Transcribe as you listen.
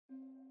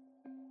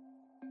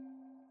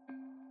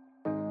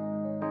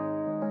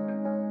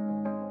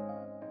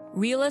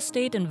Real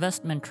estate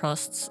investment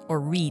trusts,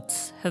 or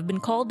REITs, have been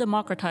called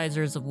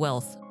democratizers of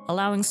wealth,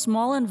 allowing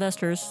small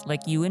investors like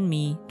you and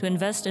me to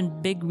invest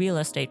in big real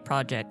estate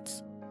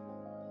projects.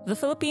 The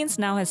Philippines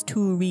now has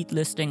 2 REIT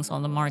listings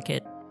on the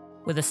market,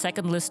 with a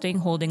second listing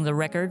holding the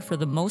record for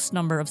the most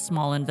number of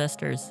small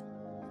investors.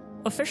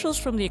 Officials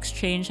from the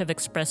exchange have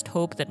expressed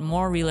hope that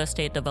more real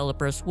estate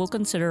developers will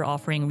consider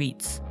offering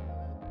REITs.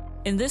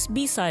 In this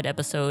B-side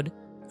episode,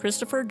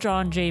 Christopher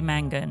John J.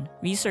 Mangan,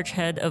 research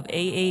head of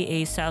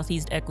AAA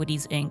Southeast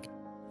Equities Inc.,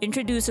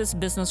 introduces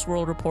Business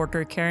World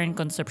reporter Karen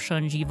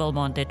Concepcion G.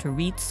 Valmonte to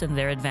REITs and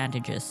their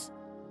advantages.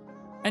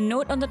 A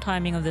note on the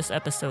timing of this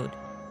episode.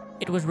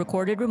 It was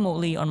recorded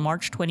remotely on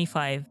March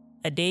 25,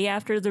 a day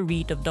after the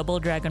REIT of Double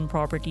Dragon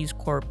Properties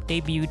Corp.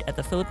 Debuted at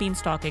the Philippine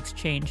Stock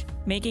Exchange,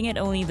 making it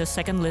only the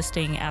second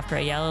listing after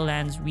Ayala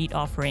Land's REIT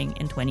offering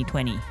in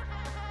 2020.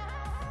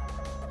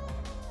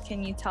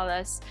 Can you tell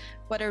us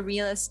what a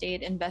real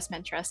estate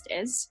investment trust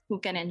is, who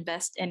can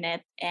invest in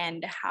it,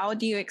 and how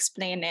do you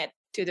explain it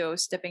to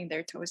those dipping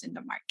their toes in the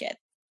market?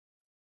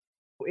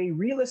 A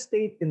real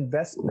estate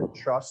investment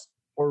trust,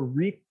 or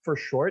REIT for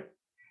short,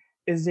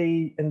 is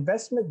an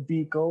investment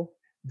vehicle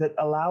that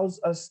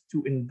allows us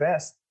to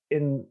invest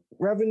in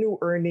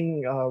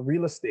revenue-earning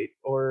real estate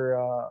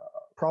or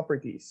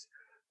properties.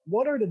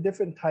 What are the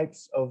different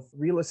types of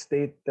real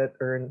estate that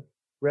earn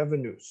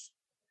revenues?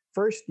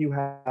 First, you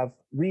have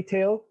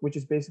retail, which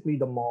is basically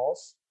the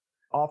malls,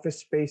 office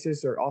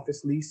spaces or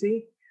office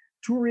leasing,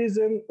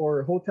 tourism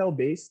or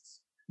hotel-based.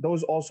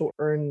 Those also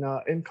earn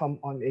income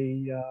on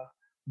a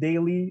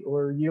daily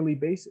or yearly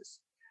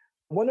basis.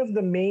 One of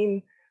the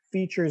main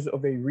features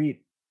of a REIT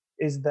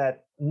is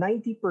that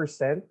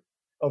 90%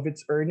 of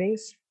its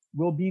earnings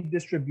will be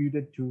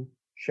distributed to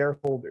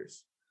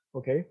shareholders.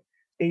 Okay?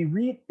 A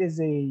REIT is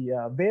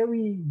a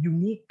very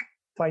unique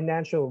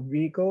financial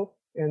vehicle,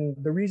 and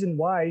the reason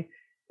why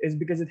is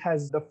because it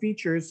has the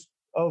features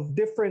of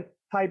different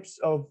types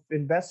of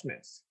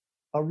investments.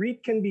 A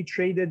REIT can be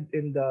traded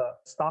in the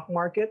stock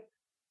market,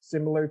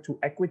 similar to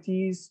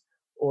equities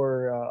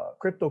or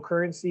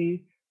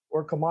cryptocurrency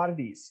or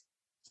commodities.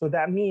 So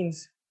that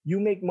means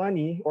you make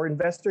money, or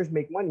investors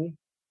make money,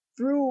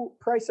 through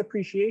price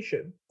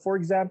appreciation. For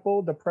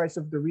example, the price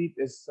of the REIT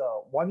is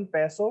 1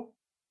 peso,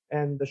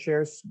 and the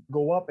shares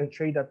go up and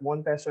trade at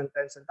 1 peso and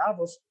 10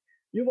 centavos.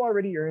 You've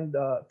already earned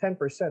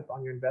 10%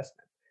 on your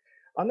investment.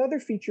 Another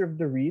feature of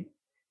the REIT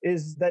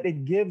is that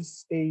it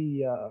gives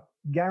a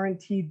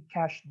guaranteed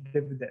cash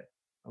dividend.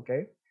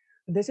 Okay,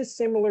 this is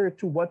similar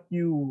to what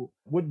you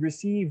would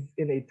receive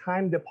in a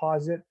time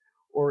deposit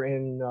or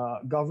in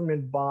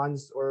government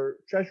bonds or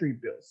treasury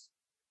bills.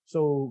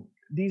 So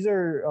these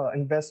are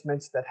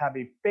investments that have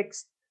a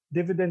fixed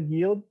dividend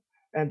yield,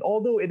 and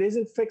although it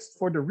isn't fixed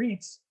for the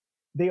REITs,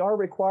 they are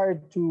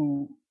required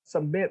to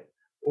submit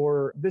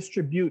or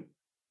distribute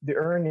the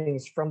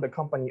earnings from the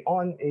company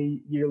on a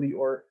yearly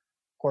or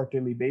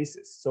quarterly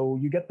basis. So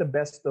you get the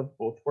best of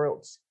both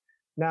worlds.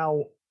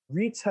 Now,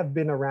 REITs have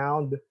been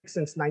around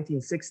since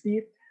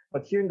 1960,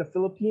 but here in the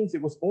Philippines,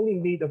 it was only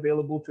made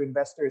available to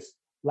investors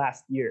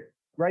last year.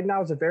 Right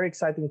now is a very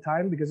exciting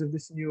time because of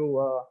this new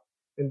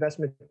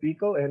investment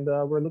vehicle, and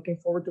we're looking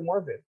forward to more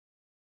of it.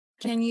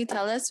 Can you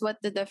tell us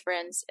what the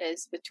difference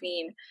is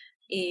between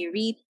a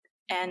REIT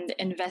and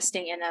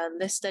investing in a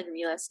listed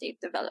real estate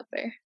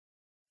developer?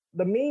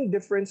 The main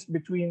difference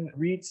between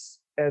REITs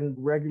and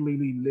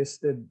regularly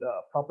listed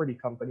property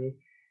company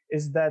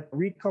is that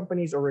REIT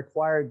companies are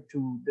required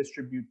to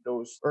distribute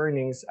those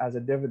earnings as a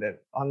dividend.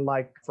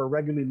 Unlike for a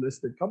regularly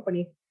listed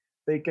company,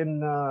 they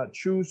can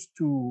choose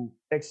to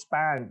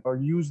expand or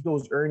use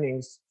those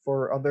earnings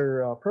for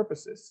other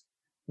purposes.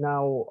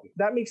 Now,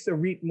 that makes the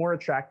REIT more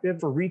attractive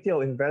for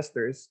retail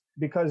investors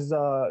because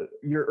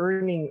you're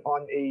earning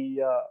on a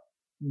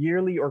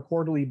yearly or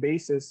quarterly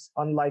basis,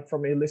 unlike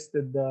from a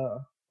listed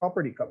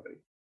property company.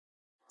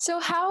 So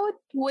how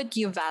would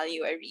you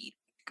value a REIT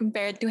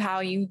compared to how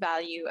you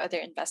value other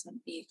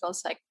investment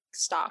vehicles like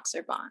stocks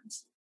or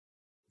bonds?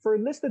 For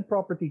listed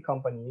property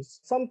companies,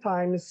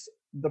 sometimes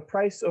the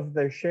price of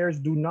their shares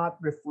do not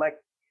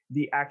reflect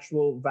the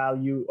actual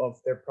value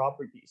of their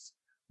properties.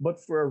 But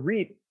for a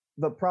REIT,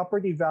 the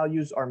property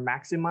values are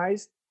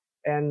maximized,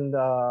 and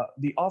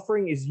the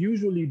offering is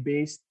usually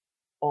based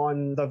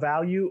on the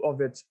value of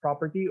its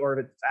property or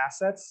its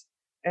assets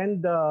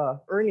and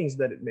the earnings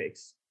that it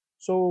makes.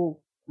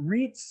 So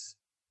REITs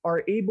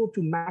are able to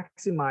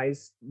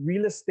maximize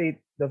real estate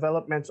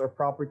developments or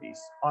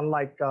properties,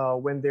 unlike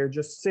when they're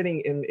just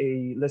sitting in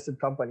a listed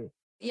company.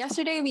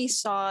 Yesterday, we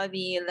saw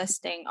the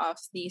listing of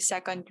the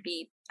second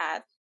REIT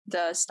at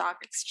the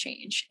stock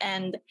exchange,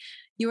 and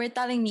you were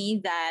telling me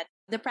that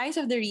the price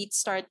of the REIT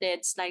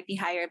started slightly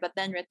higher, but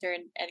then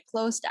returned and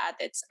closed at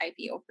its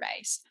IPO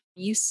price.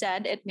 You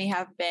said it may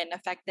have been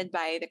affected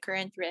by the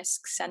current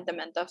risk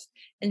sentiment of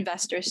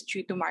investors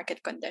due to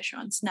market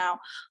conditions. Now,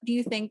 do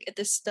you think it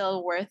is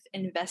still worth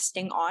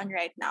investing on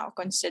right now,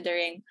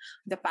 considering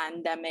the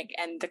pandemic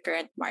and the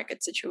current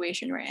market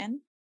situation we're in?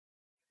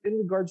 In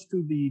regards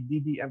to the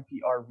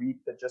DDMPR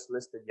REIT that just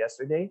listed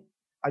yesterday,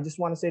 I just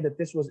want to say that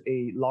this was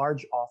a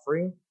large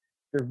offering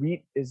The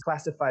REIT is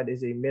classified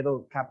as a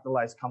middle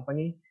capitalized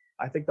company.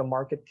 I think the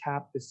market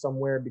cap is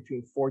somewhere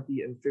between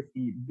 40 and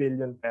 50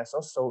 billion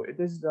pesos. So it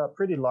is a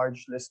pretty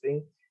large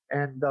listing.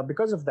 And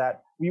because of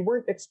that, we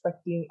weren't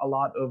expecting a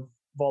lot of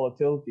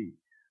volatility.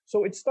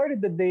 So it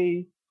started the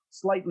day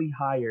slightly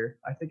higher.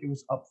 I think it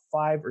was up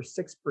 5 or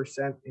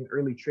 6% in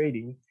early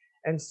trading.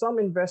 And some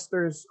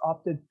investors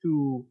opted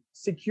to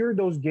secure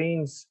those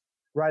gains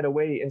right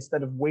away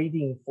instead of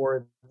waiting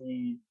for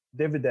the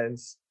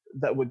dividends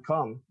that would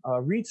come.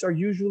 REITs are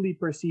usually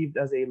perceived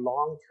as a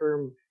long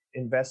term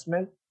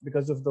investment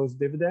because of those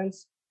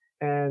dividends.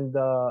 And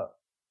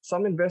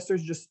some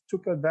investors just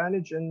took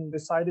advantage and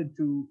decided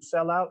to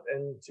sell out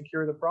and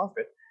secure the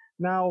profit.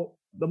 Now,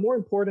 the more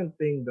important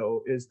thing,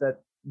 though, is that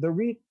the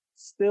REIT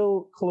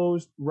still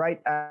closed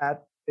right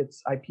at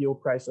its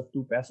IPO price of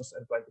 2 pesos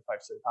and 25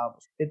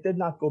 centavos. It did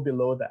not go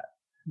below that.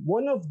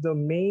 One of the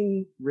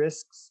main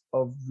risks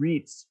of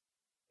REITs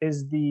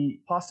is the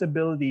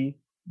possibility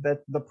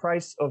that the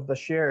price of the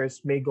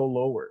shares may go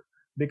lower.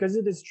 Because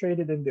it is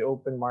traded in the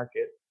open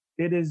market,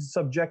 it is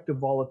subject to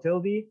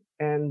volatility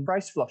and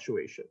price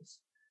fluctuations.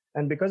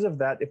 And because of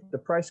that, if the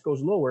price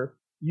goes lower,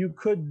 you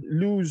could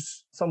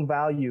lose some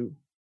value.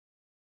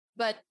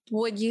 But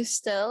would you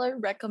still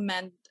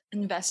recommend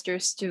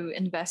investors to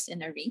invest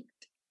in a REIT?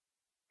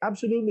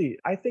 Absolutely.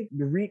 I think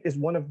the REIT is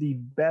one of the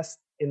best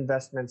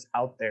investments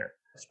out there,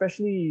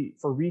 especially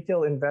for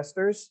retail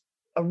investors.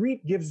 A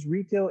REIT gives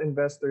retail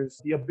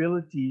investors the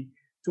ability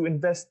to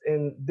invest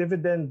in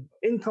dividend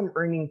income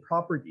earning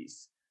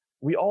properties.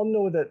 We all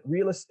know that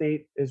real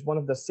estate is one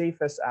of the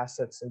safest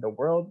assets in the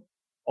world,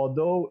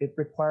 although it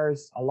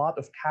requires a lot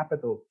of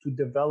capital to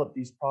develop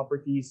these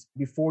properties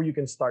before you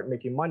can start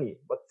making money.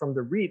 But from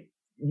the REIT,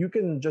 you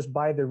can just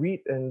buy the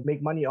REIT and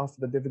make money off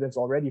the dividends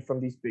already from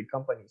these big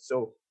companies.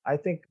 So I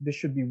think this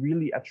should be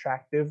really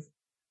attractive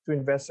to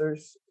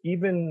investors,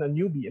 even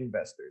newbie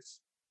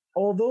investors.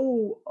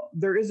 Although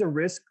there is a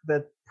risk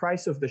that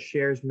price of the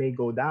shares may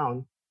go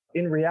down,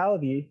 in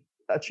reality,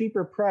 a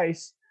cheaper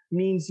price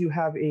means you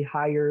have a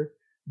higher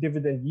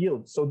dividend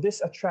yield. So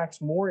this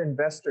attracts more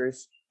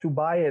investors to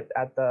buy it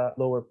at the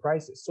lower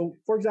prices. So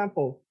for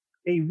example,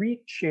 a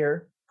REIT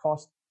share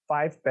costs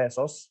 5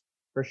 pesos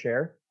per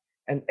share.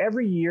 And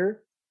every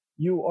year,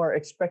 you are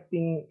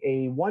expecting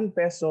a 1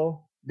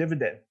 peso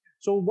dividend.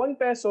 So 1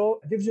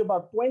 peso gives you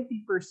about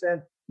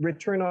 20%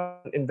 return on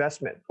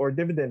investment or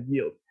dividend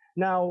yield.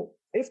 Now,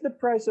 if the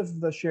price of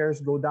the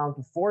shares go down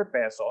to 4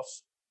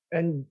 pesos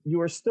and you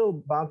are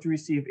still bound to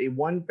receive a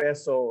 1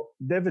 peso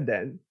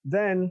dividend,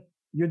 then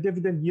your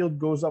dividend yield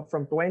goes up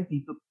from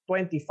 20 to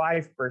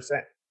 25%.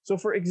 So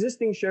for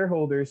existing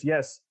shareholders,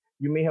 yes,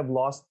 you may have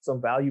lost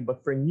some value,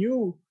 but for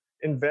new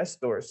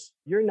investors,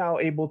 you're now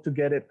able to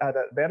get it at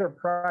a better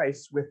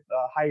price with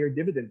a higher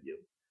dividend yield.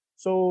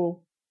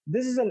 So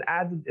this is an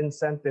added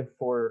incentive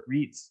for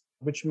REITs,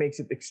 which makes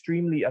it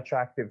extremely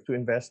attractive to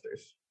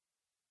investors.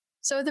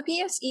 So the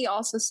PSE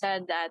also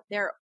said that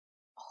they're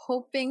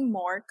hoping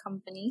more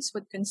companies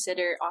would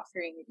consider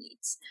offering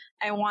REITs.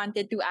 I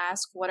wanted to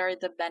ask, what are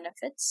the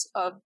benefits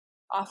of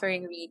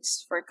offering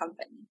REITs for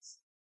companies?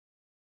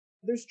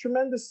 There's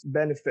tremendous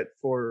benefit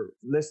for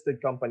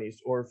listed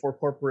companies or for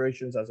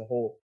corporations as a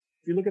whole.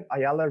 If you look at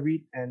Ayala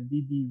REIT and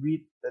DD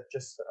REIT that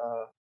just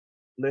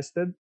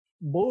listed,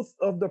 both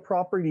of the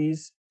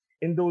properties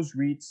in those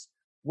REITs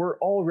were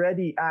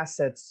already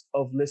assets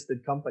of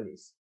listed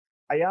companies.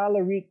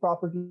 Ayala REIT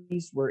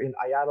properties were in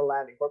Ayala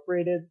Land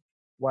Incorporated,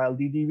 while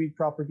DD REIT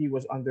property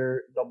was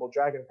under Double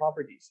Dragon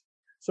Properties.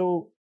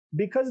 So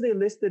because they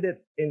listed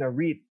it in a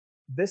REIT,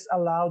 this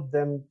allowed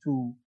them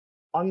to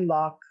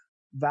unlock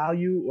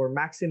value or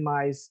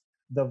maximize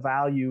the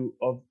value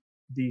of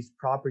these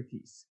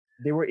properties.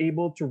 They were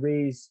able to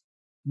raise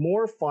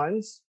more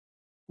funds,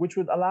 which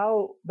would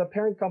allow the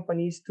parent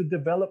companies to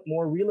develop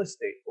more real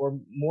estate or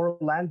more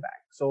land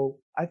bank. So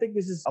I think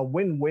this is a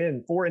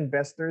win-win for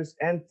investors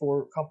and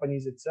for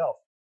companies itself.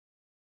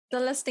 The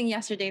listing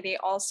yesterday, they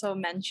also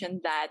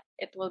mentioned that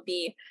it will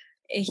be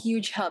a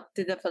huge help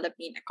to the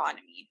Philippine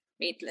economy,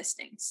 REIT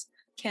listings.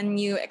 Can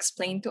you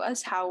explain to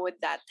us how would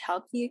that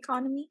help the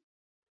economy?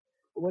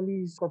 When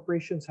these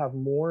corporations have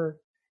more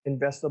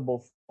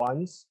investable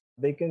funds,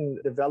 they can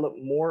develop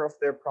more of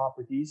their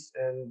properties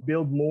and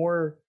build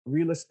more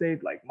real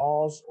estate like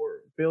malls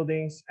or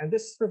buildings. And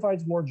this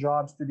provides more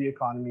jobs to the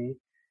economy.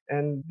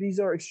 And these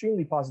are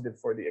extremely positive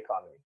for the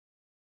economy.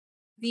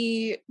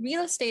 The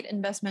Real Estate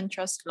Investment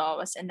Trust Law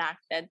was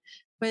enacted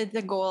with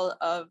the goal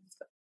of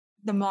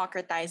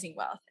democratizing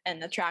wealth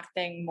and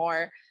attracting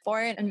more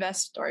foreign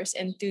investors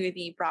into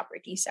the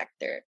property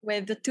sector.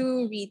 With the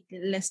two REIT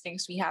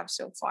listings we have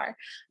so far,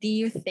 do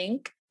you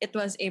think it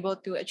was able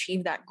to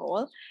achieve that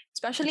goal?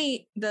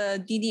 Especially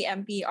the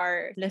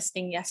DDMPR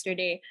listing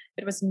yesterday,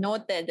 it was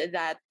noted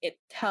that it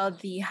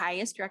held the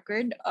highest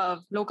record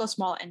of local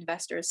small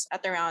investors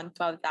at around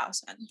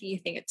 12,000. Do you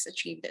think it's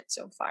achieved it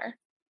so far?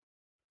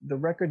 The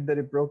record that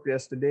it broke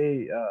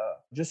yesterday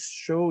just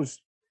shows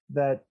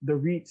that the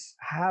REITs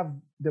have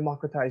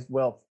democratized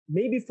wealth,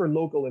 maybe for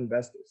local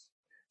investors.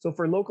 So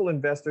for local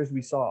investors,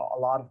 we saw a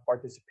lot of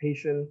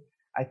participation.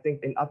 I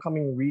think in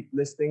upcoming REIT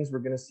listings, we're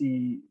going to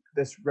see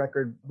this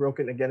record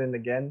broken again and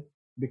again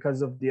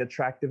because of the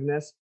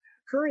attractiveness.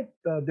 Current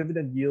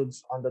dividend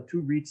yields on the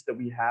two REITs that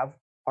we have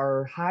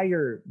are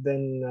higher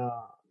than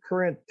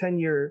current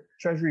 10-year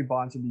treasury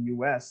bonds in the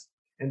US.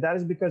 And that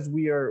is because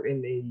we are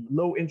in a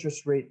low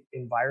interest rate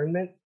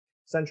environment.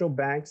 Central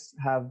banks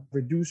have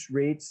reduced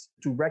rates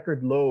to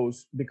record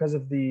lows because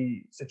of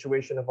the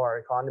situation of our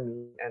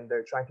economy, and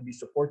they're trying to be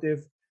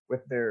supportive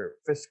with their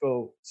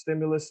fiscal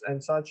stimulus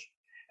and such.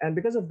 And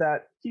because of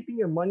that, keeping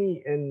your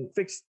money in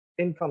fixed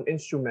income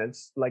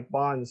instruments like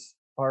bonds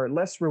are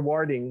less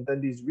rewarding than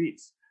these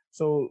REITs.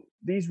 So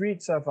these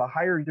REITs have a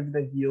higher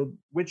dividend yield,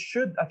 which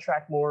should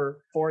attract more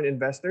foreign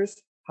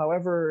investors.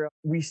 However,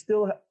 we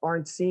still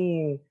aren't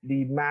seeing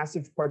the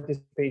massive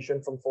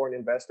participation from foreign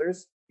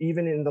investors,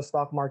 even in the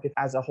stock market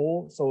as a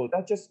whole. So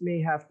that just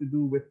may have to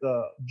do with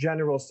the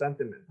general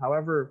sentiment.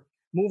 However,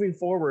 moving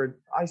forward,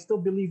 I still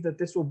believe that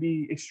this will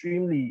be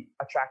extremely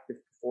attractive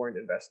to foreign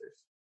investors.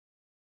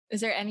 Is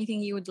there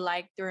anything you would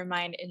like to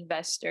remind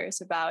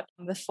investors about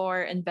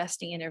before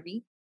investing in a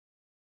REIT?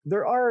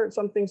 There are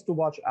some things to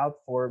watch out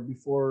for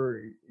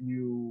before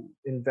you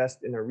invest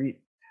in a REIT.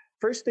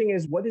 First thing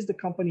is, what is the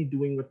company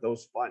doing with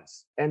those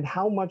funds? And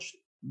how much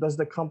does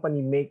the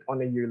company make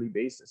on a yearly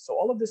basis? So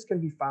all of this can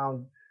be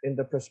found in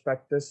the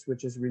prospectus,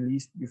 which is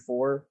released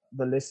before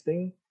the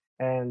listing.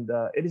 And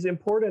it is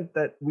important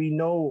that we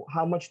know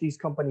how much these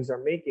companies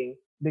are making,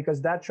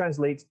 because that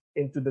translates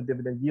into the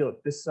dividend yield.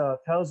 This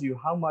tells you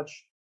how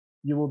much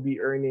you will be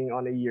earning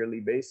on a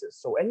yearly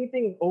basis. So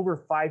anything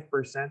over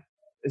 5%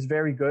 is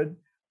very good,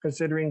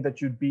 considering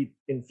that you beat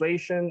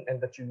inflation and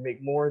that you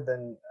make more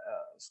than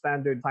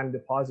standard time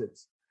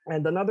deposits.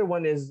 And another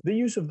one is the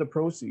use of the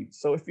proceeds.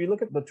 So if you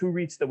look at the two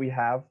REITs that we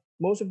have,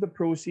 most of the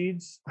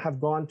proceeds have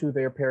gone to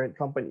their parent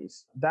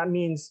companies. That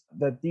means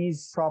that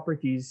these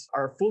properties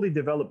are fully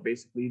developed,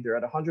 basically. They're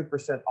at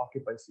 100%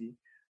 occupancy.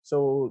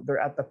 So they're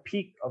at the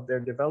peak of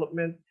their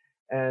development.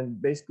 And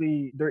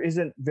basically, there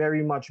isn't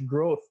very much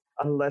growth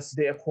unless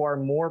they acquire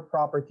more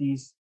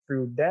properties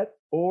through debt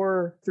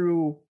or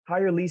through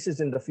higher leases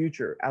in the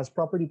future. As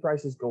property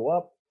prices go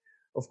up,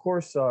 of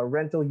course,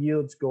 rental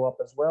yields go up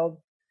as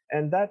well.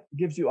 And that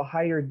gives you a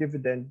higher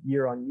dividend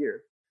year on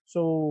year.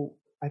 So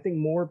I think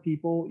more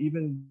people,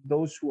 even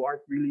those who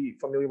aren't really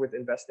familiar with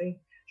investing,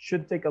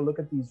 should take a look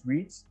at these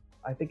REITs.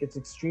 I think it's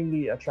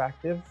extremely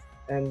attractive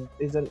and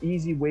is an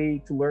easy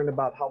way to learn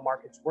about how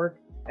markets work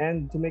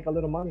and to make a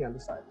little money on the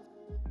side.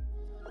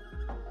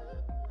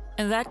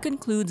 And that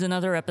concludes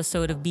another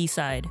episode of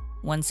B-Side.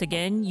 Once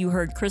again, you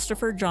heard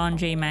Christopher John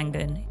J.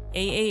 Mangan,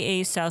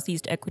 AAA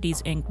Southeast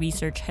Equities Inc.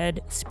 Research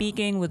Head,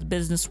 speaking with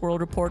Business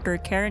World reporter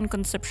Karen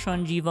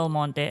Concepcion G.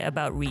 Valmonte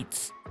about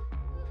REITs.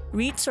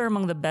 REITs are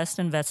among the best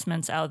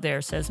investments out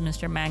there, says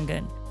Mr.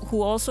 Mangan,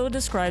 who also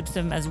describes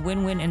them as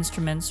win-win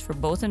instruments for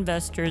both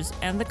investors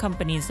and the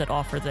companies that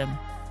offer them.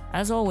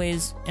 As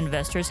always,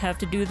 investors have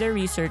to do their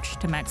research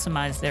to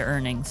maximize their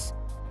earnings.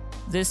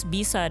 This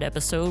B-Side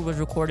episode was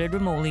recorded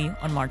remotely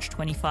on March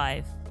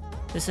 25.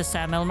 This is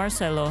Samuel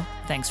Marcelo.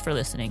 Thanks for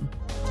listening.